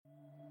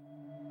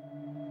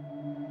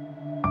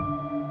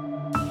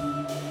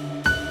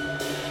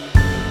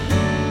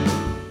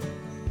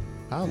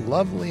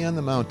lovely on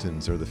the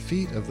mountains are the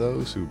feet of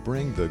those who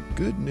bring the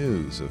good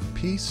news of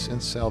peace and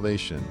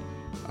salvation.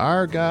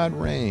 Our God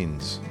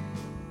reigns.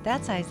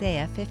 That's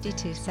Isaiah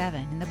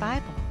 52:7 in the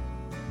Bible.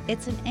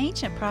 It's an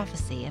ancient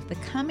prophecy of the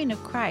coming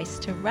of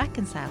Christ to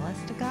reconcile us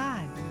to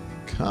God.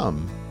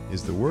 Come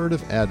is the word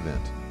of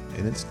Advent,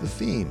 and it's the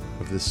theme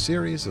of this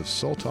series of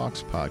Soul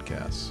Talks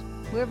podcasts.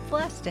 We're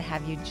blessed to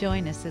have you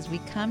join us as we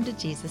come to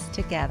Jesus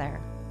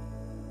together.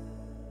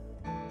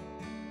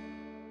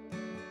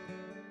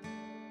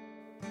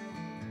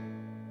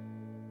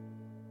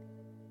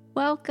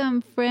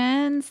 Welcome,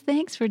 friends.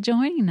 Thanks for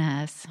joining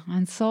us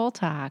on Soul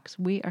Talks.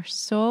 We are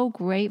so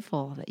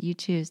grateful that you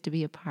choose to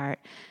be a part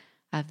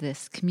of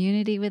this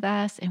community with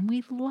us, and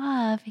we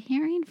love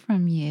hearing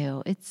from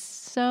you. It's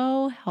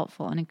so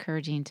helpful and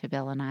encouraging to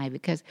Bill and I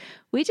because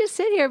we just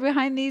sit here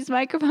behind these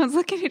microphones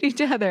looking at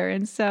each other,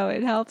 and so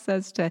it helps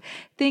us to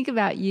think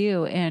about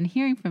you, and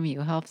hearing from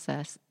you helps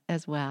us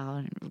as well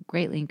and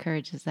greatly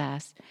encourages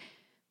us.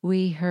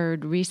 We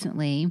heard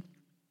recently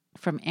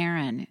from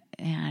Aaron,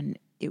 and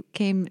it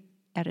came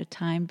at a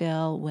time,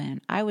 Bill,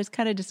 when I was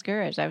kind of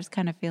discouraged. I was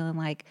kind of feeling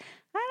like,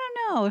 I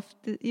don't know if,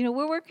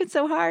 we're working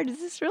so hard. Does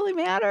this really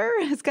matter?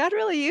 Is God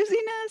really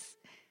using us?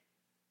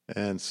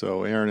 And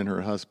so Erin and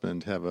her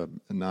husband have a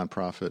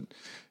nonprofit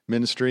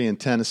ministry in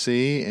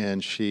Tennessee,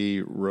 and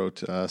she wrote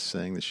to us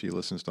saying that she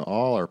listens to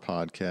all our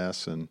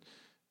podcasts and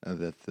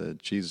that the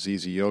Jesus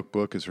Easy Yoke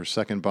book is her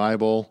second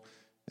Bible,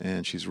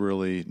 and she's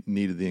really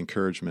needed the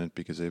encouragement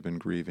because they've been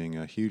grieving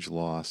a huge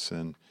loss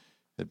and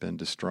had been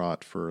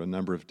distraught for a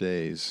number of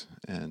days.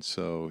 And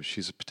so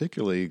she's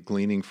particularly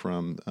gleaning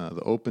from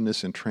the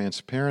openness and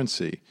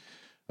transparency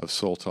of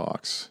Soul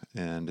Talks,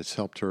 and it's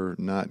helped her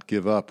not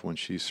give up when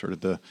she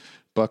started to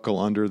buckle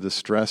under the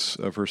stress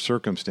of her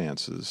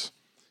circumstances.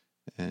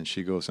 And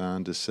she goes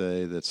on to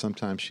say that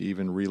sometimes she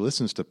even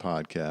re-listens to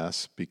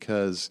podcasts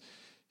because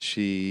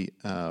she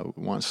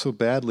wants so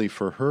badly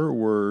for her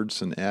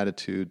words and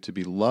attitude to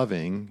be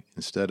loving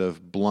instead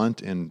of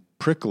blunt and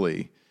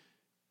prickly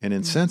and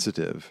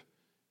insensitive.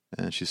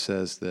 And she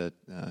says that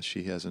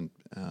she hasn't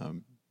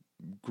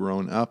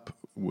grown up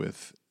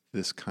with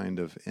this kind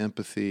of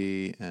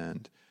empathy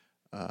and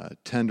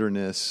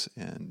tenderness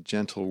and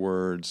gentle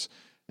words.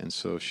 And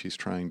so she's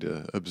trying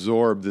to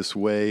absorb this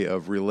way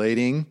of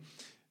relating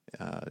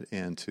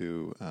and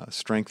to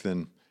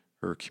strengthen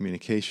her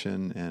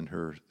communication and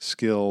her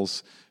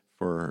skills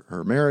for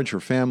her marriage, her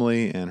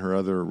family, and her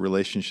other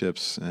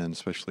relationships, and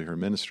especially her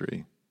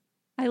ministry.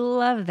 I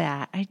love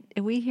that.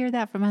 We hear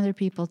that from other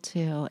people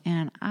too.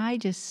 And I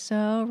just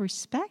so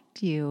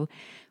respect you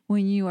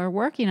when you are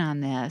working on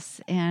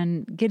this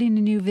and getting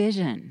a new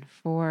vision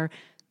for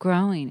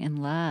growing in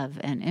love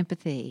and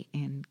empathy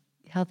and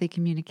healthy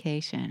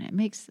communication. It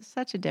makes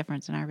such a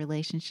difference in our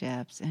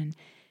relationships. And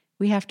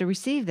we have to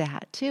receive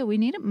that too. We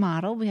need it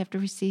modeled. We have to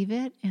receive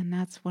it. And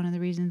that's one of the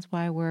reasons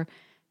why we're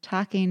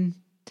talking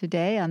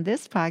today on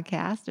this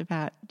podcast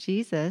about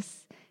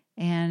Jesus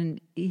and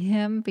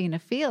him being a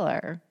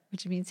feeler,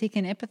 which means he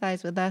can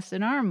empathize with us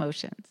in our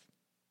emotions.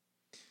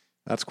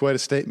 That's quite a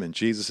statement.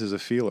 Jesus is a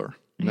feeler.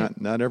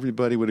 Not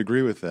everybody would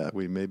agree with that.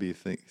 We maybe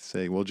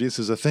say, well, Jesus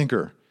is a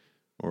thinker,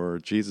 or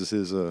Jesus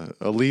is a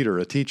leader,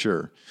 a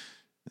teacher.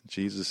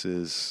 Jesus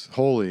is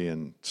holy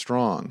and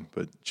strong,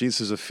 but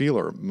Jesus is a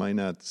feeler might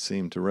not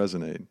seem to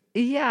resonate.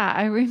 Yeah,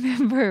 I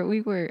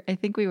remember I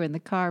think we were in the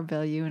car,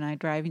 Bill, you and I,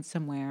 driving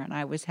somewhere, and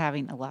I was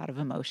having a lot of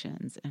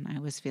emotions, and I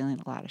was feeling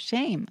a lot of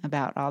shame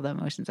about all the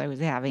emotions I was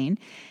having,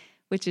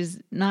 which is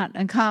not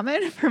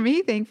uncommon for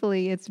me.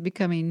 Thankfully, it's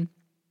becoming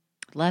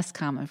less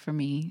common for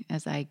me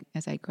as I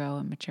grow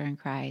and mature in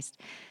Christ.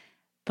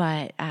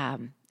 But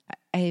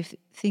I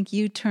think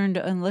you turned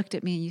and looked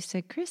at me and you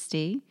said,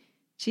 Christy,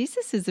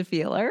 Jesus is a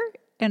feeler.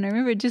 And I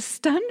remember it just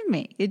stunned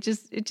me. It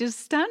just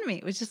stunned me.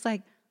 It was just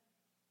like,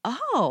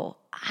 oh,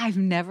 I've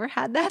never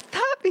had that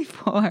thought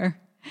before.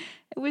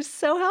 It was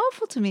so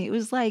helpful to me. It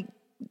was like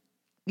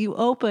you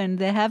opened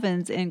the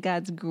heavens and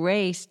God's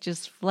grace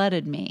just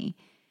flooded me.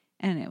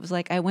 And it was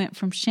like I went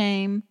from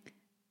shame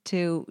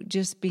to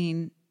just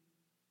being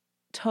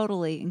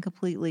totally and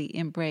completely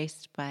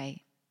embraced by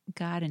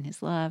God and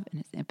his love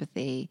and his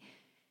empathy.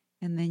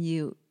 And then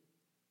you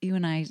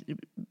and I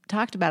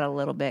talked about it a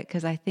little bit,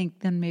 because I think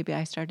then maybe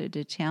I started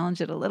to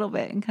challenge it a little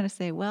bit and kind of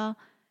say, well,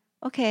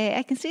 okay,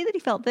 I can see that he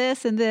felt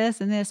this and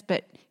this and this,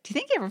 but do you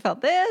think he ever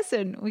felt this?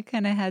 And we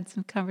kind of had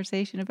some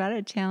conversation about it.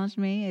 It challenged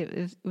me.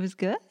 It was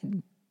good.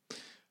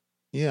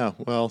 Yeah,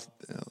 well,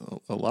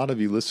 a lot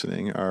of you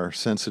listening are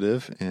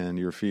sensitive and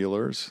you're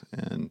feelers,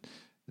 and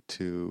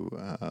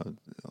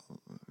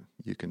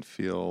you can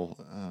feel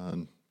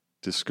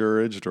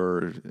discouraged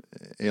or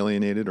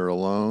alienated or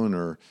alone,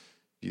 or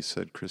you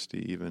said,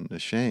 Christy, even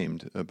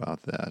ashamed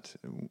about that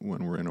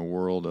when we're in a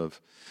world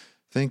of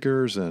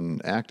thinkers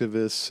and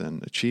activists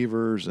and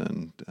achievers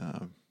and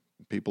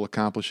people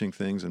accomplishing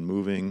things and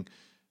moving.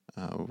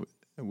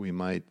 We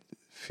might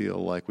feel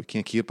like we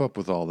can't keep up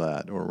with all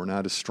that, or we're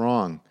not as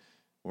strong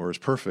or as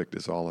perfect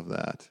as all of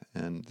that.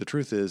 And the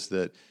truth is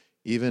that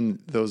even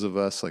those of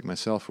us like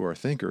myself who are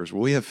thinkers,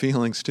 well, we have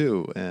feelings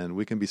too, and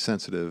we can be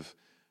sensitive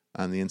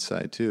on the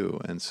inside too.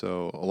 And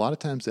so a lot of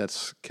times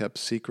that's kept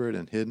secret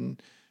and hidden.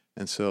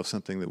 And so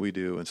something that we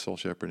do in soul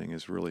shepherding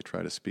is really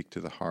try to speak to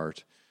the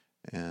heart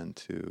and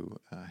to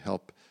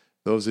help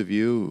those of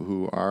you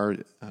who are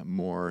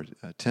more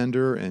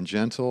tender and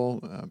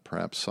gentle,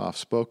 perhaps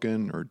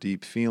soft-spoken or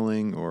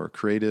deep-feeling or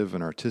creative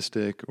and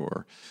artistic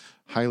or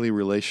highly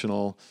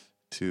relational,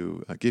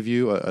 to give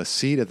you a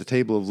seat at the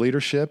table of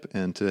leadership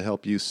and to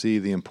help you see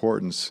the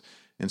importance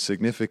and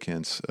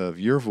significance of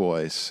your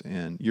voice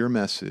and your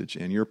message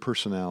and your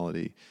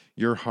personality,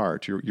 your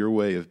heart, your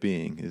way of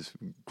being is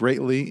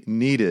greatly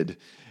needed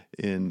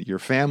in your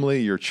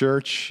family, your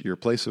church, your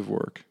place of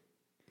work.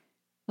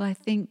 Well, I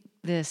think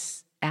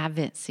this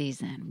Advent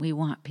season, we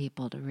want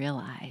people to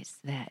realize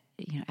that,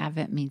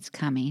 Advent means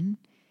coming.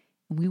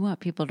 And we want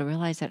people to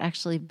realize that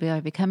actually by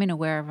becoming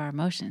aware of our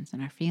emotions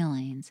and our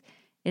feelings,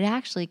 it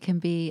actually can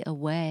be a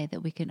way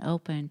that we can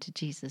open to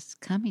Jesus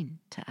coming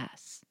to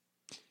us.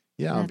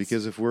 Yeah,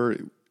 because if we're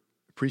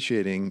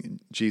appreciating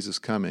Jesus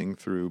coming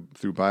through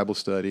Bible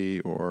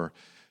study or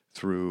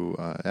through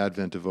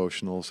Advent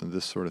devotionals and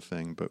this sort of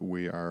thing, but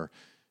we are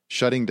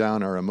shutting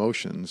down our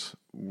emotions,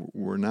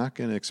 we're not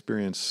going to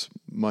experience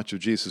much of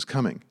Jesus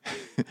coming.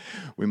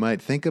 We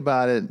might think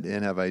about it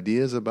and have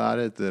ideas about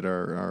it that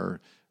are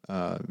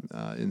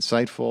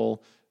insightful,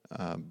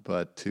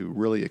 but to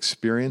really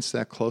experience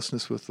that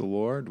closeness with the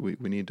Lord,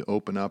 we need to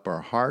open up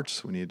our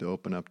hearts. We need to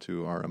open up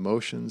to our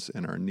emotions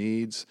and our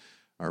needs,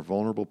 our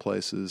vulnerable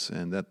places,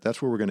 and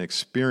that's where we're going to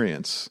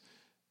experience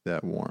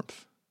that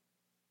warmth.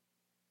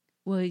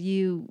 Well,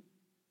 you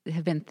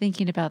have been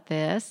thinking about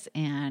this,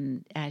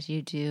 and as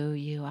you do,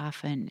 you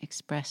often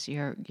express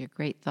your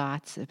great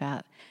thoughts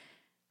about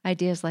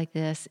ideas like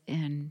this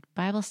in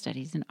Bible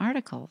studies and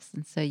articles.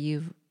 And so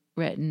you've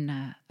written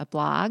a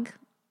blog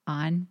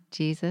on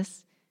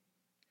Jesus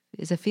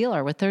is a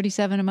feeler with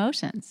 37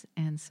 emotions.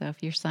 And so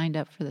if you're signed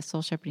up for the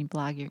Soul Shepherding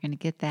blog, you're going to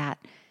get that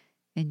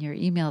in your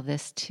email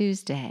this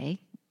Tuesday.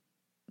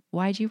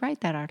 Why'd you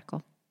write that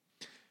article?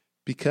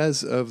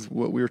 Because of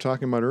what we were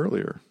talking about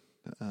earlier.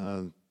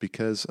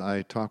 Because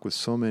I talk with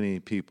so many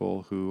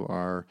people who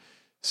are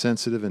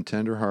sensitive and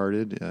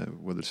tender-hearted,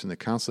 whether it's in the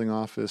counseling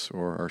office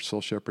or our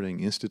Soul Shepherding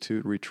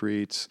Institute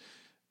retreats,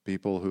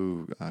 people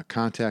who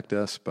contact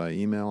us by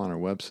email on our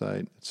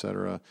website,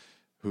 etc.,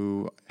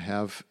 who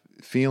have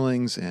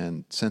feelings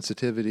and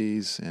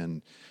sensitivities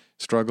and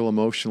struggle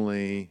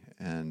emotionally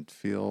and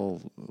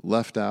feel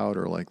left out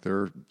or like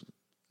they're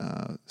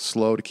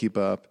slow to keep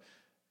up.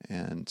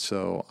 And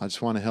so I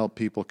just want to help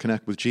people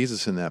connect with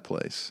Jesus in that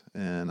place.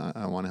 And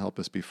I want to help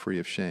us be free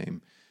of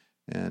shame.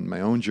 And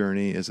my own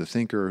journey as a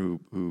thinker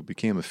who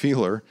became a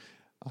feeler,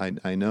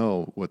 I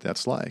know what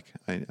that's like.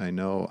 I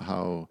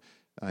know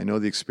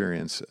the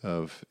experience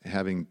of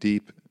having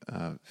deep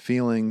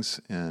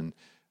feelings and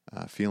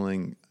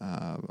feeling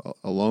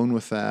alone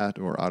with that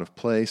or out of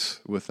place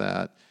with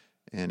that.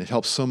 And it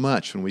helps so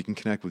much when we can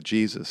connect with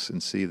Jesus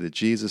and see that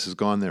Jesus has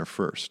gone there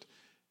first.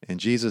 And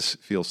Jesus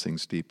feels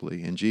things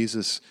deeply, and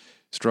Jesus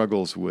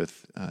struggles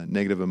with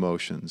negative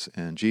emotions,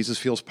 and Jesus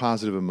feels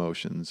positive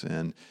emotions,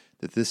 and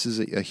that this is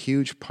a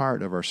huge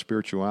part of our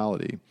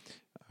spirituality,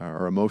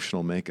 our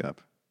emotional makeup.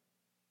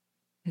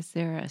 Is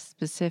there a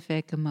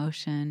specific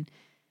emotion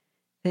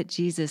that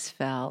Jesus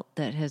felt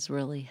that has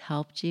really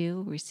helped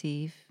you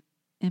receive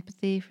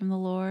empathy from the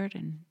Lord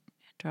and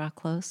draw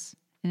close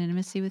in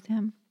intimacy with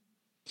Him?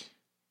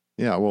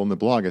 Yeah, well, in the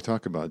blog, I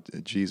talk about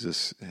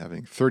Jesus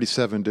having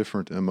 37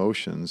 different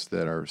emotions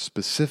that are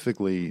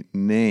specifically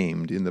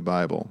named in the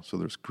Bible. So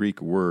there's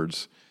Greek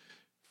words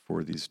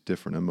for these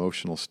different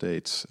emotional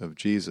states of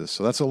Jesus.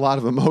 So that's a lot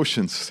of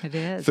emotions. It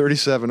is.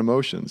 37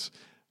 emotions.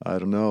 I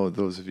don't know,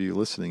 those of you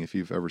listening, if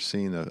you've ever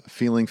seen a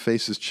Feeling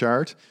Faces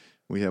chart,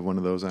 we have one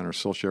of those on our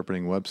Soul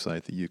Shepherding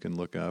website that you can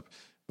look up.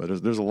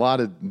 But there's a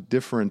lot of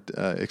different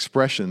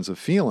expressions of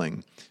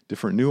feeling,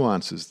 different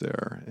nuances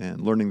there,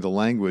 and learning the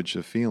language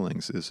of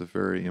feelings is a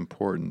very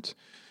important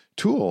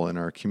tool in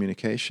our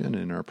communication,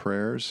 in our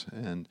prayers,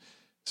 and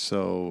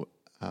so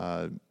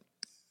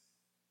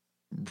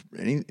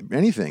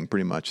anything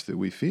pretty much that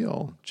we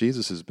feel,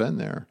 Jesus has been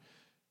there.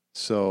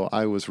 So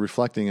I was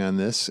reflecting on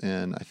this,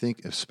 and I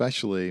think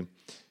especially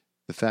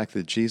the fact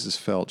that Jesus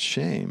felt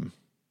shame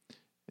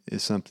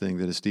is something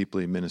that is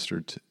deeply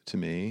ministered to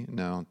me.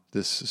 Now,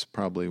 this is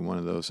probably one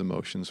of those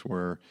emotions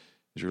where,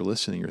 as you're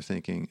listening, you're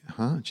thinking,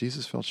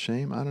 Jesus felt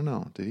shame? I don't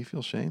know. Did he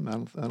feel shame?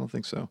 I don't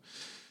think so.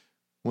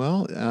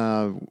 Well,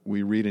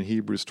 we read in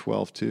Hebrews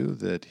 12:2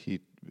 that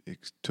he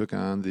took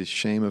on the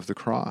shame of the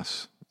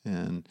cross,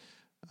 and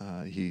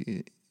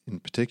he, in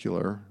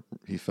particular,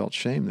 he felt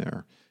shame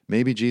there.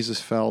 Maybe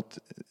Jesus felt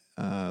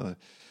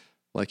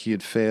like he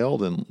had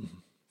failed and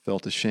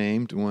felt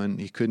ashamed when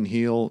he couldn't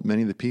heal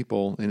many of the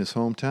people in his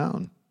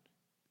hometown.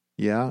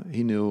 Yeah,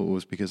 he knew it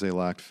was because they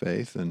lacked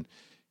faith, and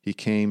he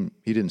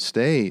didn't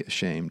stay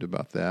ashamed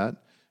about that,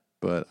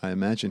 but I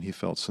imagine he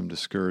felt some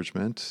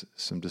discouragement,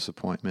 some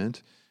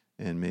disappointment,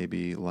 and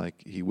maybe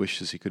like he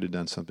wishes he could have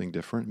done something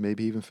different.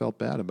 Maybe he even felt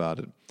bad about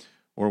it.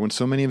 Or when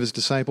so many of his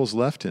disciples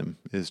left him,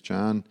 as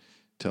John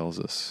tells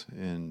us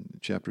in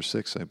chapter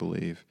 6, I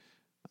believe.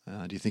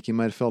 Do you think he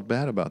might have felt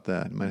bad about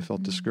that? He might have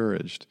felt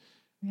discouraged.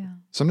 Yeah.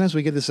 Sometimes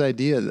we get this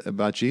idea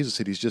about Jesus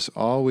that he's just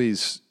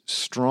always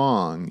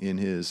strong in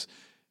his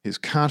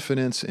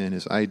confidence and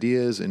his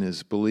ideas and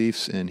his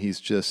beliefs, and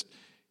he's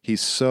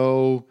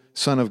so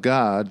Son of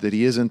God that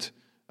he isn't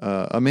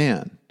a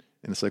man.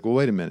 And it's like, well,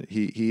 wait a minute.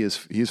 He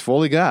is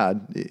fully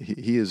God.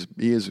 He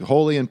is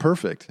holy and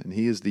perfect, and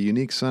he is the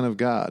unique Son of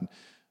God.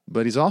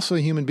 But he's also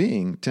a human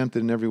being, tempted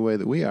in every way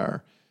that we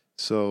are.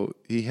 So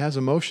he has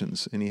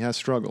emotions and he has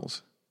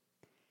struggles.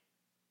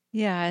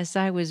 Yeah, as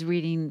I was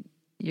reading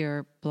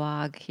your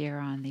blog here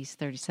on these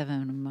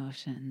 37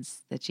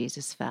 emotions that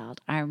Jesus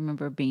felt, I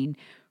remember being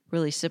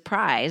really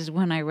surprised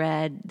when I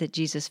read that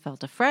Jesus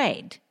felt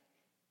afraid.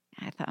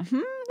 I thought,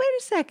 wait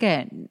a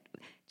second.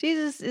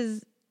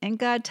 And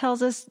God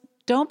tells us,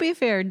 don't be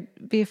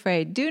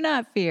afraid, do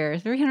not fear,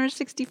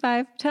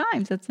 365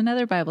 times. That's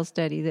another Bible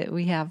study that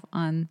we have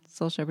on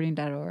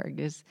soulshepherding.org,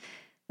 is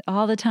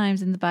all the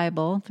times in the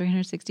Bible,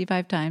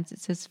 365 times, it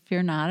says,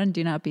 fear not and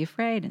do not be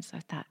afraid. And so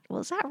I thought,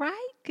 well, is that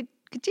right? Could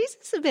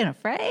Jesus have been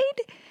afraid?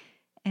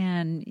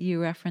 And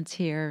you reference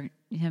here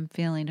him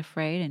feeling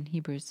afraid in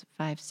Hebrews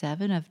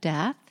 5:7 of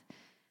death,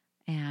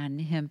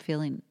 and him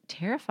feeling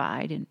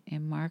terrified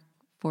in Mark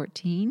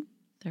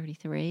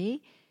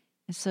 14:33.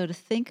 And so to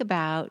think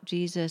about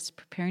Jesus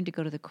preparing to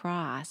go to the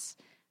cross,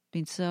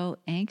 being so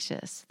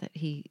anxious that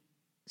he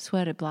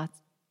sweated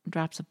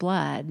drops of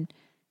blood,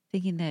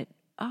 thinking that,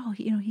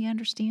 he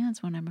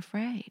understands when I'm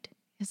afraid.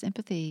 He has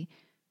empathy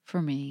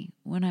for me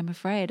when I'm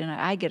afraid. And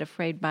I get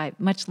afraid by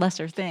much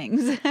lesser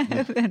things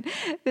than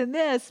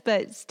this.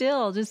 But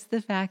still, just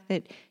the fact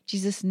that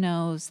Jesus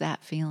knows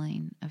that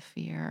feeling of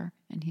fear,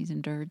 and he's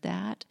endured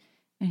that,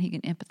 and he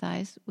can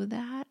empathize with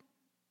that.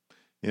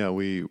 Yeah,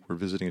 we were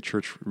visiting a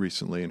church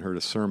recently and heard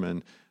a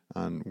sermon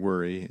on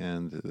worry,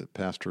 and the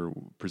pastor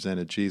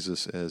presented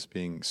Jesus as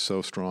being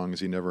so strong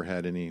as he never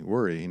had any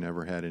worry, he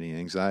never had any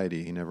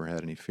anxiety, he never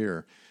had any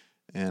fear.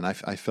 And I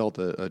felt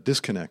a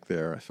disconnect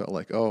there. I felt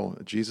like,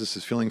 Jesus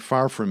is feeling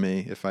far from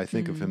me if I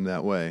think of him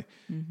that way.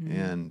 Mm-hmm.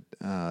 And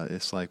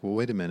it's like, well,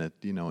 wait a minute,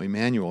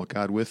 Emmanuel,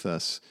 God with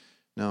us.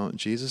 No,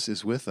 Jesus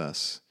is with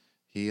us.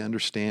 He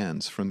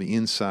understands from the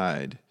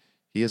inside.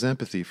 He has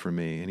empathy for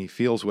me, and he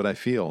feels what I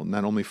feel,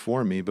 not only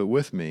for me, but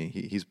with me.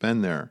 He's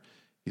been there.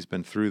 He's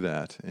been through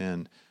that.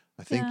 And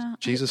I think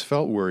Jesus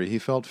felt worry. He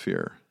felt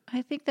fear.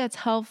 I think that's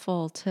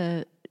helpful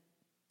for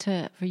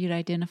you to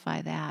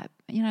identify that.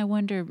 I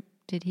wonder,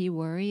 did he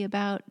worry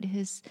about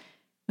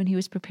when he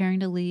was preparing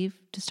to leave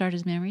to start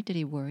his memory, did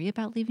he worry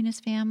about leaving his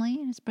family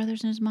and his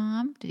brothers and his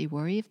mom? Did he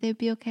worry if they'd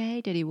be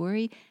okay? Did he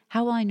worry,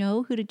 how will I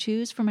know who to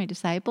choose for my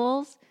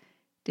disciples?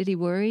 Did he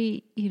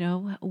worry,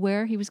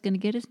 where he was going to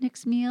get his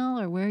next meal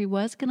or where he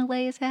was going to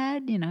lay his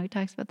head? He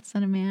talks about the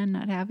Son of Man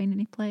not having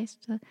any place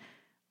to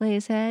lay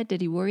his head. Did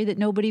he worry that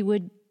nobody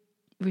would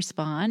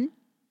respond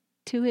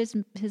to his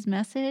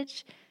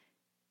message?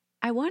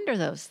 I wonder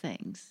those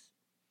things.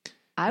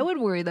 I would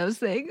worry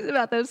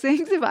about those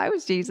things if I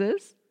was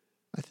Jesus.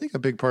 I think a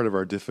big part of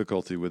our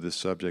difficulty with this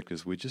subject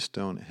is we just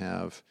don't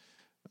have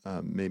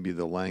maybe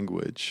the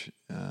language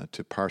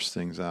to parse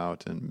things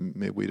out, and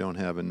maybe we don't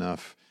have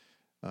enough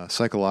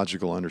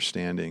psychological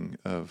understanding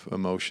of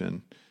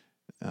emotion,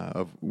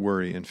 of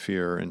worry and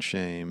fear and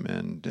shame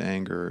and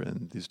anger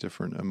and these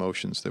different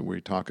emotions that we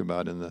talk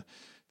about in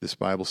this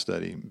Bible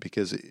study.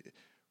 Because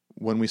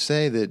when we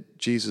say that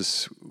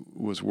Jesus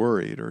was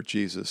worried or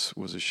Jesus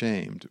was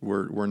ashamed,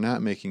 we're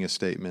not making a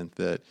statement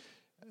that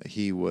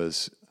he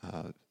was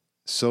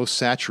so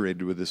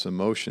saturated with this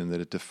emotion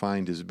that it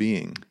defined his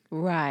being.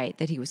 Right,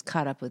 that he was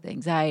caught up with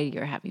anxiety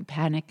or having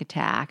panic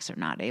attacks or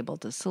not able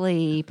to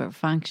sleep or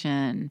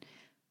function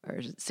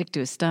or sick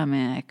to his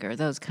stomach or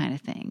those kind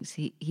of things.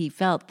 He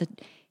felt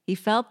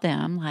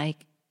them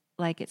like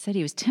it said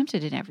he was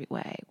tempted in every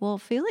way. Well,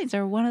 feelings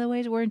are one of the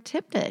ways we're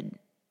tempted.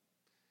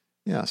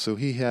 Yeah, so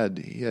he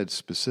had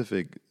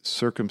specific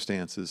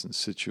circumstances and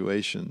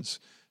situations,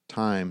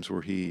 times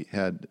where he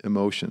had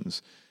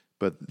emotions,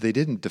 but they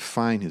didn't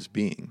define his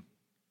being.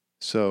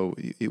 So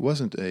it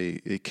wasn't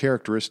a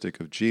characteristic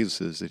of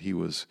Jesus that he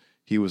was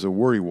a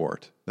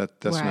worrywart.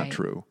 That's right. Not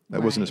true.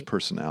 That wasn't his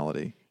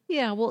personality.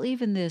 Yeah, well,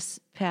 even this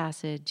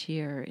passage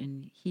here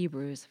in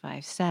Hebrews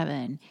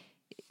 5:7,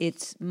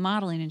 it's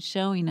modeling and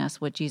showing us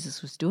what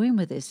Jesus was doing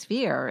with his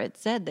fear. It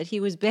said that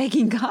he was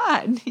begging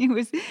God. He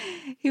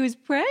was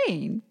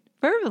praying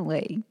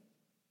fervently.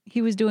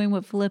 He was doing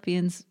what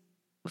Philippians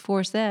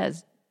 4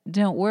 says,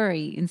 don't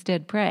worry,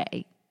 instead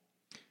pray.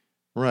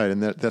 Right,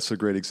 and that's a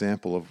great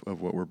example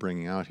of what we're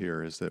bringing out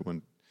here, is that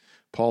when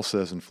Paul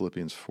says in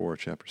Philippians 4,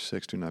 chapter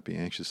 6, do not be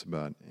anxious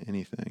about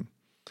anything,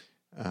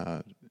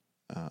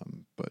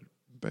 but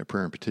by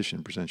prayer and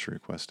petition, present your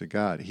request to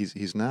God.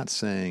 He's not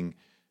saying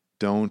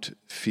don't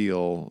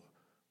feel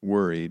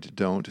worried,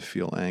 don't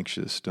feel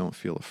anxious, don't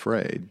feel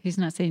afraid. He's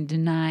not saying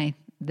deny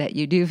that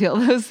you do feel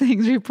those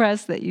things,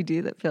 repress that you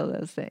do feel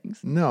those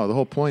things. No, the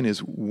whole point is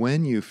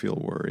when you feel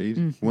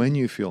worried, when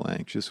you feel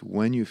anxious,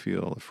 when you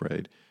feel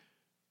afraid,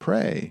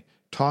 pray.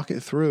 talk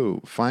it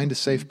through. Find a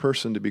safe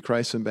person to be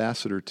Christ's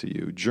ambassador to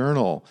you.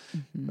 Journal.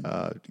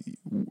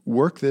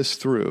 Work this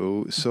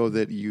through so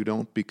that you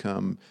don't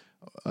become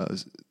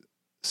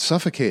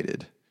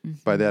suffocated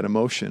by that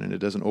emotion and it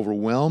doesn't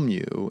overwhelm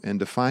you and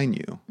define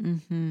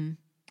you.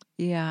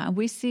 Yeah,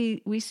 we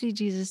see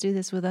Jesus do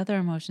this with other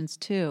emotions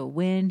too.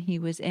 When he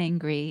was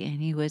angry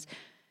and he was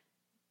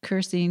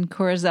cursing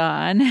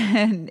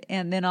Chorazin,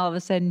 and then all of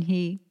a sudden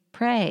he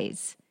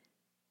prays,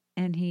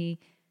 and he,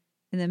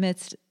 in the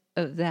midst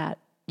of that,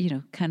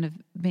 kind of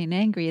being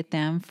angry at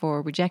them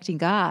for rejecting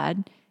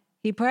God,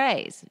 he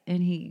prays,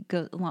 and he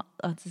goes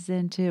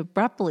into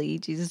abruptly,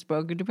 Jesus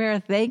broke into prayer.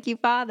 Thank you,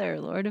 Father,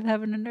 Lord of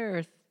heaven and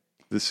earth.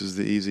 This is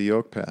the easy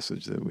yoke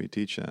passage that we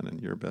teach on in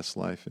Your Best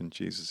Life in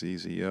Jesus'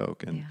 Easy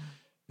Yoke. And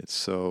it's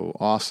so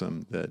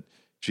awesome that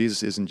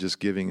Jesus isn't just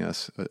giving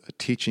us a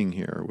teaching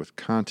here with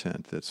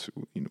content that's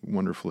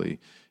wonderfully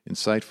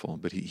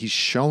insightful, but he's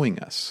showing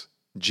us.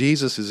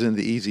 Jesus is in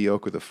the easy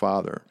yoke with the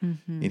Father,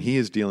 and he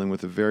is dealing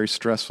with a very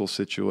stressful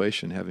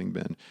situation, having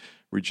been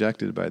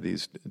rejected by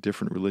these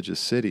different religious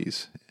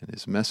cities and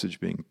his message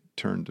being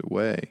turned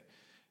away.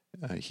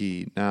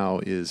 He now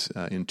is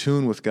in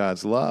tune with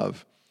God's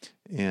love,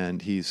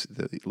 and he's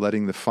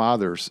letting the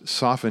Father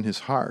soften his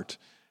heart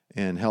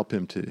and help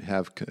him to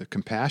have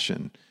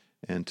compassion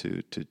and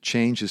to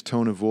change his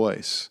tone of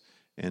voice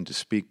and to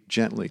speak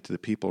gently to the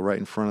people right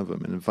in front of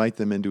him and invite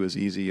them into his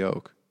easy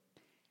yoke.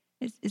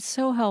 It's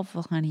so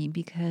helpful, honey,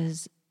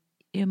 because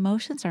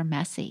emotions are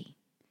messy.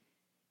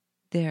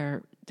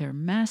 They're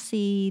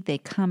messy. They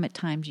come at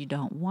times you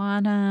don't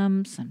want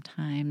them.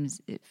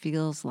 Sometimes it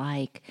feels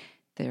like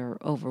they're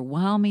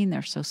overwhelming.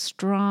 They're so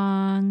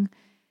strong.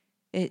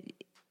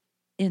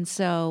 And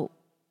so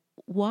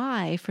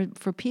why,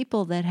 for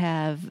people that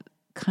have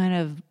kind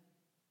of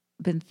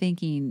been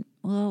thinking,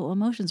 well,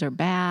 emotions are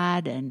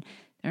bad and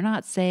they're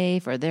not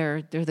safe, or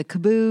they're the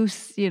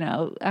caboose,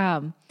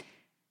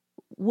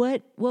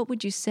 what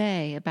would you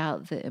say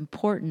about the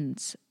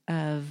importance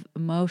of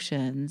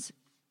emotions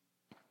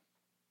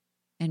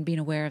and being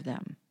aware of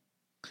them?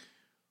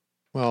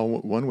 Well,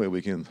 one way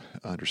we can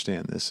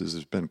understand this is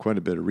there's been quite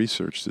a bit of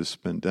research that's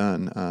been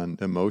done on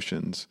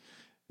emotions,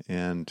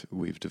 and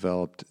we've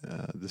developed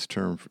this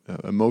term,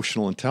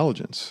 emotional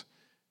intelligence,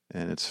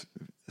 and it's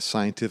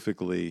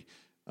scientifically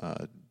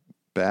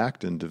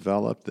backed and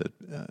developed that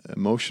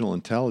emotional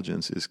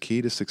intelligence is key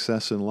to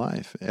success in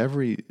life.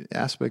 Every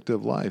aspect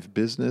of life,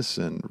 business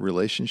and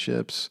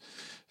relationships,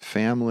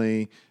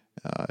 family,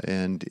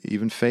 and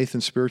even faith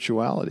and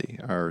spirituality.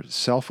 Our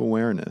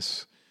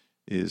self-awareness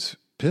is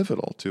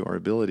pivotal to our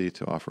ability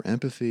to offer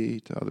empathy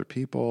to other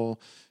people,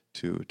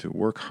 to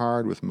work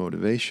hard with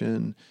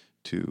motivation,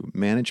 to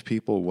manage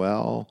people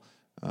well,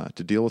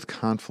 to deal with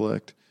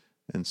conflict.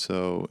 And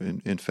so,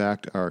 in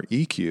fact, our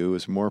EQ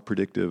is more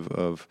predictive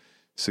of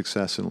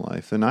success in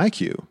life than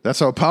IQ.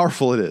 That's how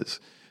powerful it is.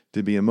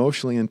 To be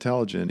emotionally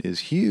intelligent is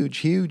huge,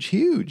 huge,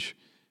 huge.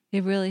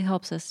 It really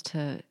helps us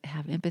to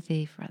have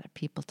empathy for other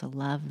people, to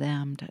love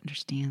them, to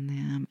understand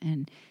them.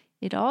 And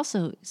it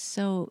also is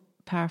so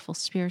powerful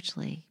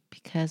spiritually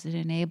because it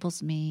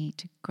enables me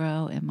to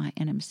grow in my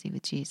intimacy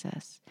with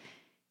Jesus.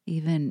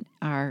 Even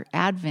our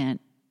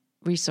Advent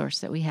resource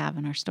that we have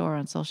in our store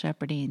on Soul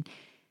Shepherding,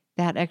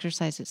 that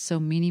exercise is so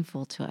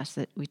meaningful to us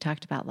that we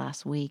talked about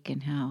last week,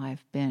 and how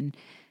I've been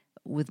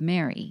with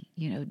Mary,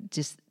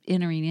 just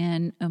entering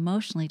in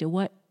emotionally to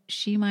what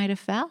she might have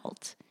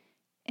felt.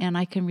 And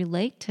I can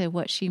relate to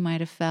what she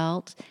might have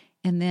felt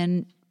and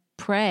then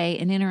pray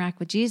and interact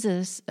with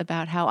Jesus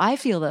about how I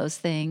feel those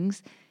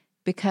things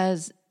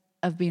because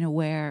of being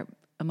aware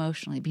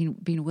emotionally,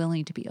 being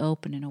willing to be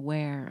open and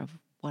aware of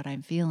what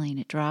I'm feeling.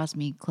 It draws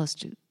me close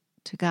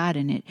to God,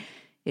 and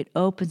it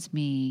opens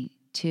me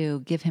to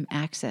give him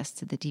access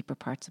to the deeper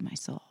parts of my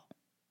soul.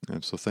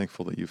 I'm so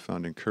thankful that you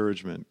found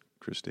encouragement,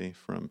 Christy,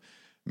 from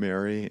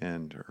Mary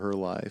and her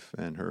life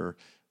and her,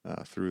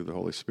 through the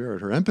Holy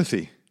Spirit, her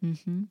empathy.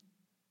 Mm-hmm.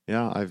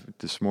 Yeah,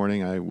 this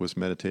morning I was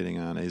meditating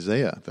on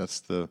Isaiah. That's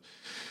the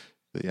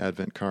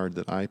Advent card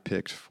that I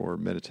picked for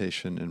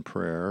meditation and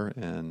prayer.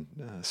 And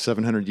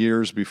 700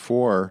 years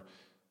before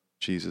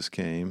Jesus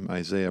came,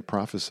 Isaiah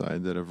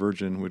prophesied that a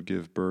virgin would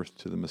give birth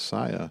to the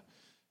Messiah,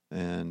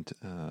 and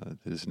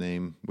his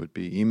name would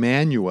be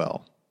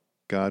Emmanuel,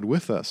 God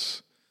with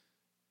us.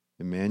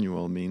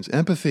 Emmanuel means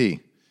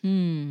empathy.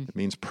 It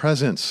means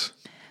presence.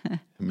 It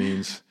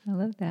means I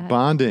love that.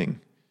 bonding.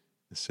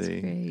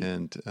 See,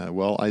 and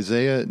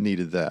Isaiah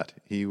needed that.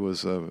 He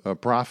was a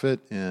prophet,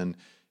 and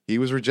he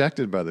was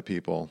rejected by the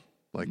people,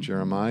 like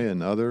Jeremiah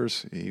and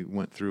others. He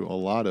went through a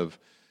lot of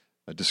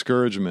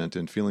discouragement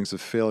and feelings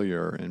of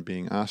failure and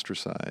being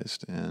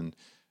ostracized, and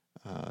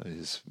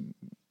his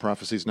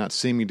prophecies not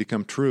seeming to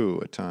come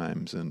true at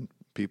times, and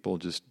people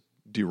just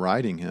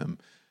deriding him.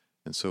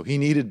 And so he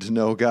needed to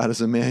know God as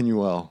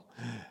Emmanuel.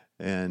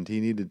 And he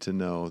needed to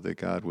know that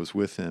God was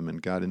with him,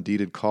 and God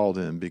indeed had called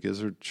him,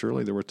 because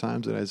surely there were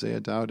times that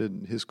Isaiah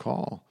doubted his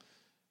call.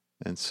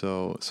 And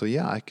so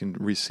yeah, I can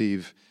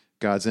receive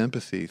God's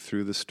empathy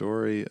through the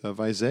story of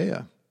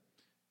Isaiah.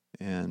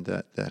 And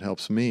that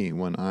helps me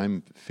when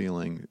I'm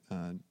feeling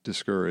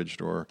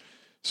discouraged or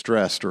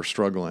stressed or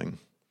struggling.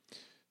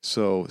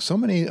 So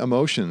many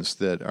emotions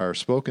that are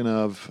spoken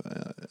of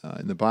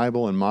in the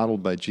Bible and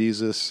modeled by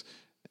Jesus,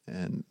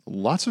 and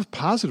lots of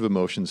positive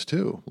emotions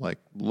too, like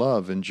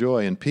love and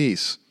joy and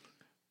peace,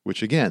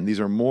 which again, these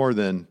are more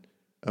than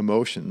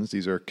emotions.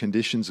 These are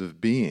conditions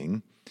of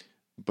being,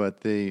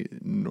 but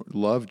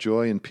love,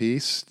 joy, and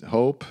peace,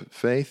 hope,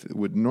 faith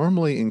would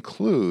normally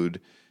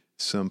include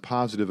some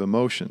positive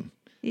emotion.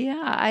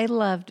 Yeah, I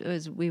loved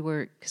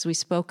because we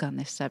spoke on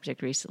this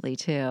subject recently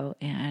too,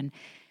 and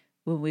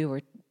when we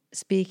were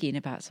speaking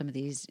about some of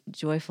these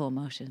joyful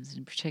emotions,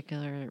 in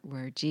particular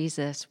where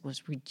Jesus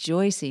was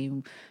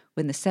rejoicing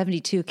when the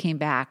 72 came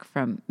back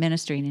from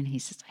ministering, and he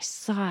says, I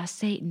saw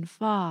Satan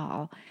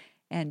fall,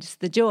 and just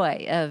the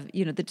joy of,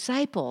 the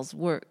disciples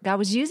God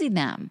was using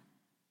them,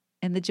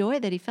 and the joy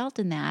that he felt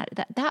in that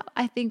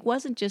I think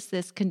wasn't just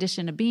this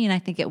condition of being, I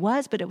think it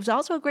was, but it was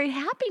also a great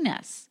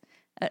happiness,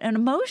 an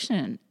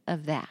emotion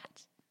of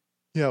that.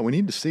 Yeah, we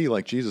need to see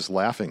like Jesus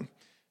laughing.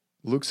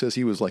 Luke says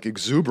he was like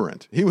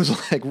exuberant. He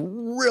was like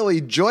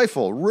really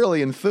joyful,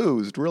 really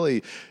enthused,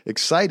 really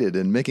excited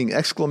and making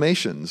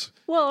exclamations.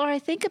 Well, or I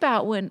think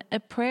about when a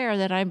prayer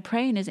that I'm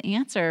praying is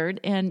answered,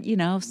 and,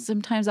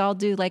 sometimes I'll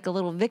do like a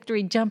little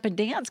victory jump and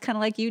dance, kind of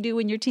like you do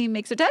when your team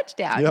makes a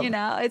touchdown.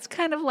 Yep. It's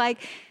kind of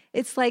like,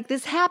 it's like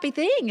this happy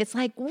thing. It's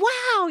like, wow,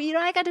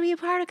 I got to be a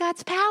part of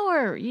God's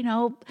power,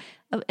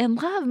 and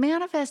love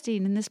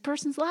manifesting in this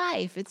person's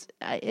life.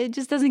 It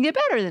just doesn't get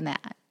better than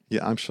that.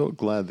 Yeah, I'm so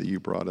glad that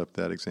you brought up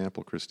that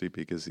example, Christy,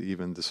 because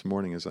even this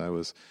morning as I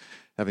was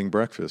having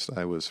breakfast,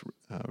 I was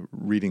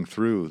reading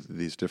through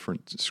these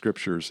different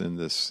scriptures in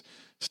this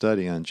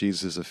study on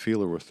Jesus as a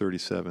feeler with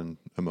 37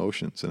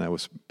 emotions. And I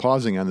was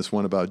pausing on this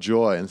one about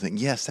joy and thinking,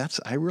 yes,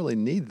 I really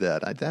need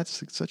that.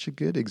 That's such a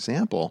good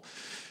example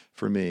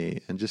for me.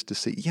 And just to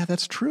see, yeah,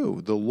 that's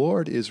true. The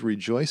Lord is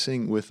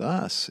rejoicing with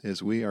us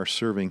as we are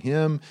serving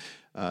Him.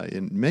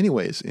 In many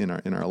ways in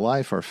our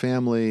life, our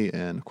family,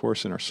 and of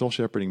course in our soul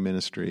shepherding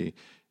ministry.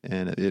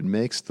 And it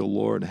makes the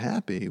Lord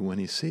happy when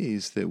He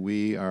sees that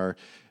we are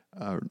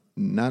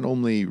not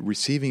only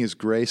receiving His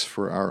grace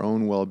for our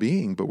own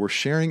well-being, but we're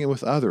sharing it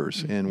with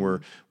others, mm-hmm. and we're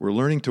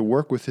learning to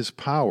work with His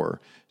power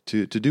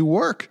to do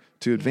work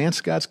to advance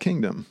God's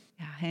kingdom.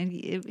 Yeah, and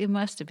it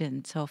must have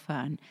been so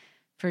fun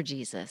for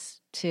Jesus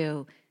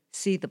to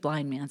see the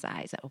blind man's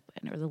eyes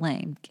open or the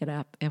lame get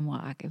up and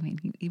walk. I mean,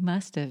 he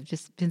must have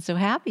just been so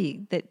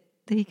happy that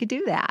he could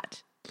do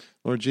that.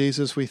 Lord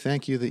Jesus, we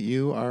thank you that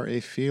you are a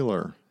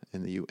feeler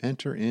and that you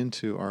enter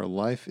into our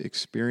life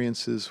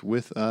experiences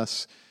with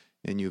us,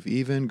 and you've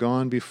even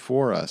gone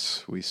before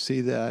us. We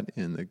see that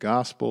in the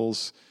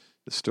Gospels,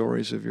 the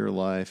stories of your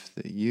life,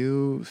 that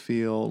you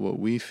feel what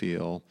we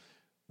feel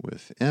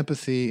with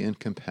empathy and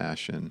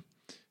compassion.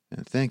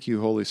 And thank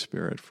you, Holy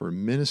Spirit, for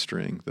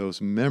ministering those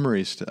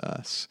memories to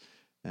us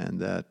and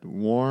that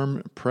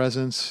warm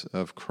presence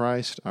of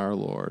Christ our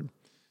Lord.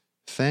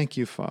 Thank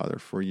you, Father,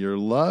 for your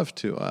love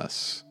to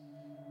us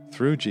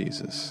through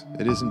Jesus.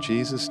 It is in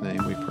Jesus'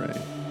 name we pray.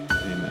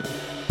 Amen.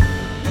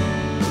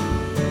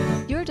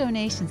 Your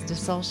donations to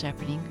Soul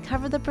Shepherding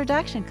cover the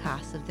production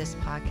costs of this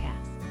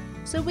podcast,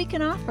 so we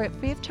can offer it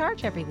free of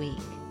charge every week.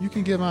 You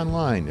can give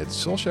online at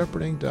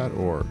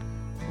soulshepherding.org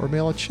or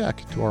mail a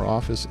check to our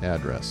office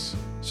address.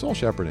 Soul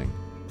Shepherding,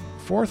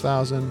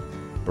 4000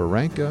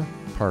 Barranca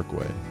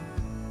Parkway,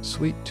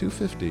 Suite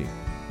 250,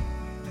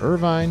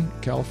 Irvine,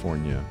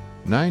 California,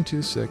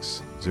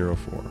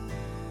 92604.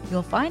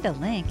 You'll find a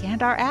link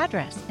and our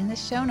address in the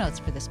show notes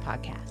for this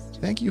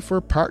podcast. Thank you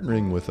for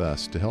partnering with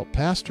us to help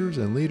pastors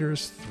and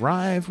leaders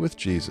thrive with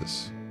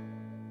Jesus.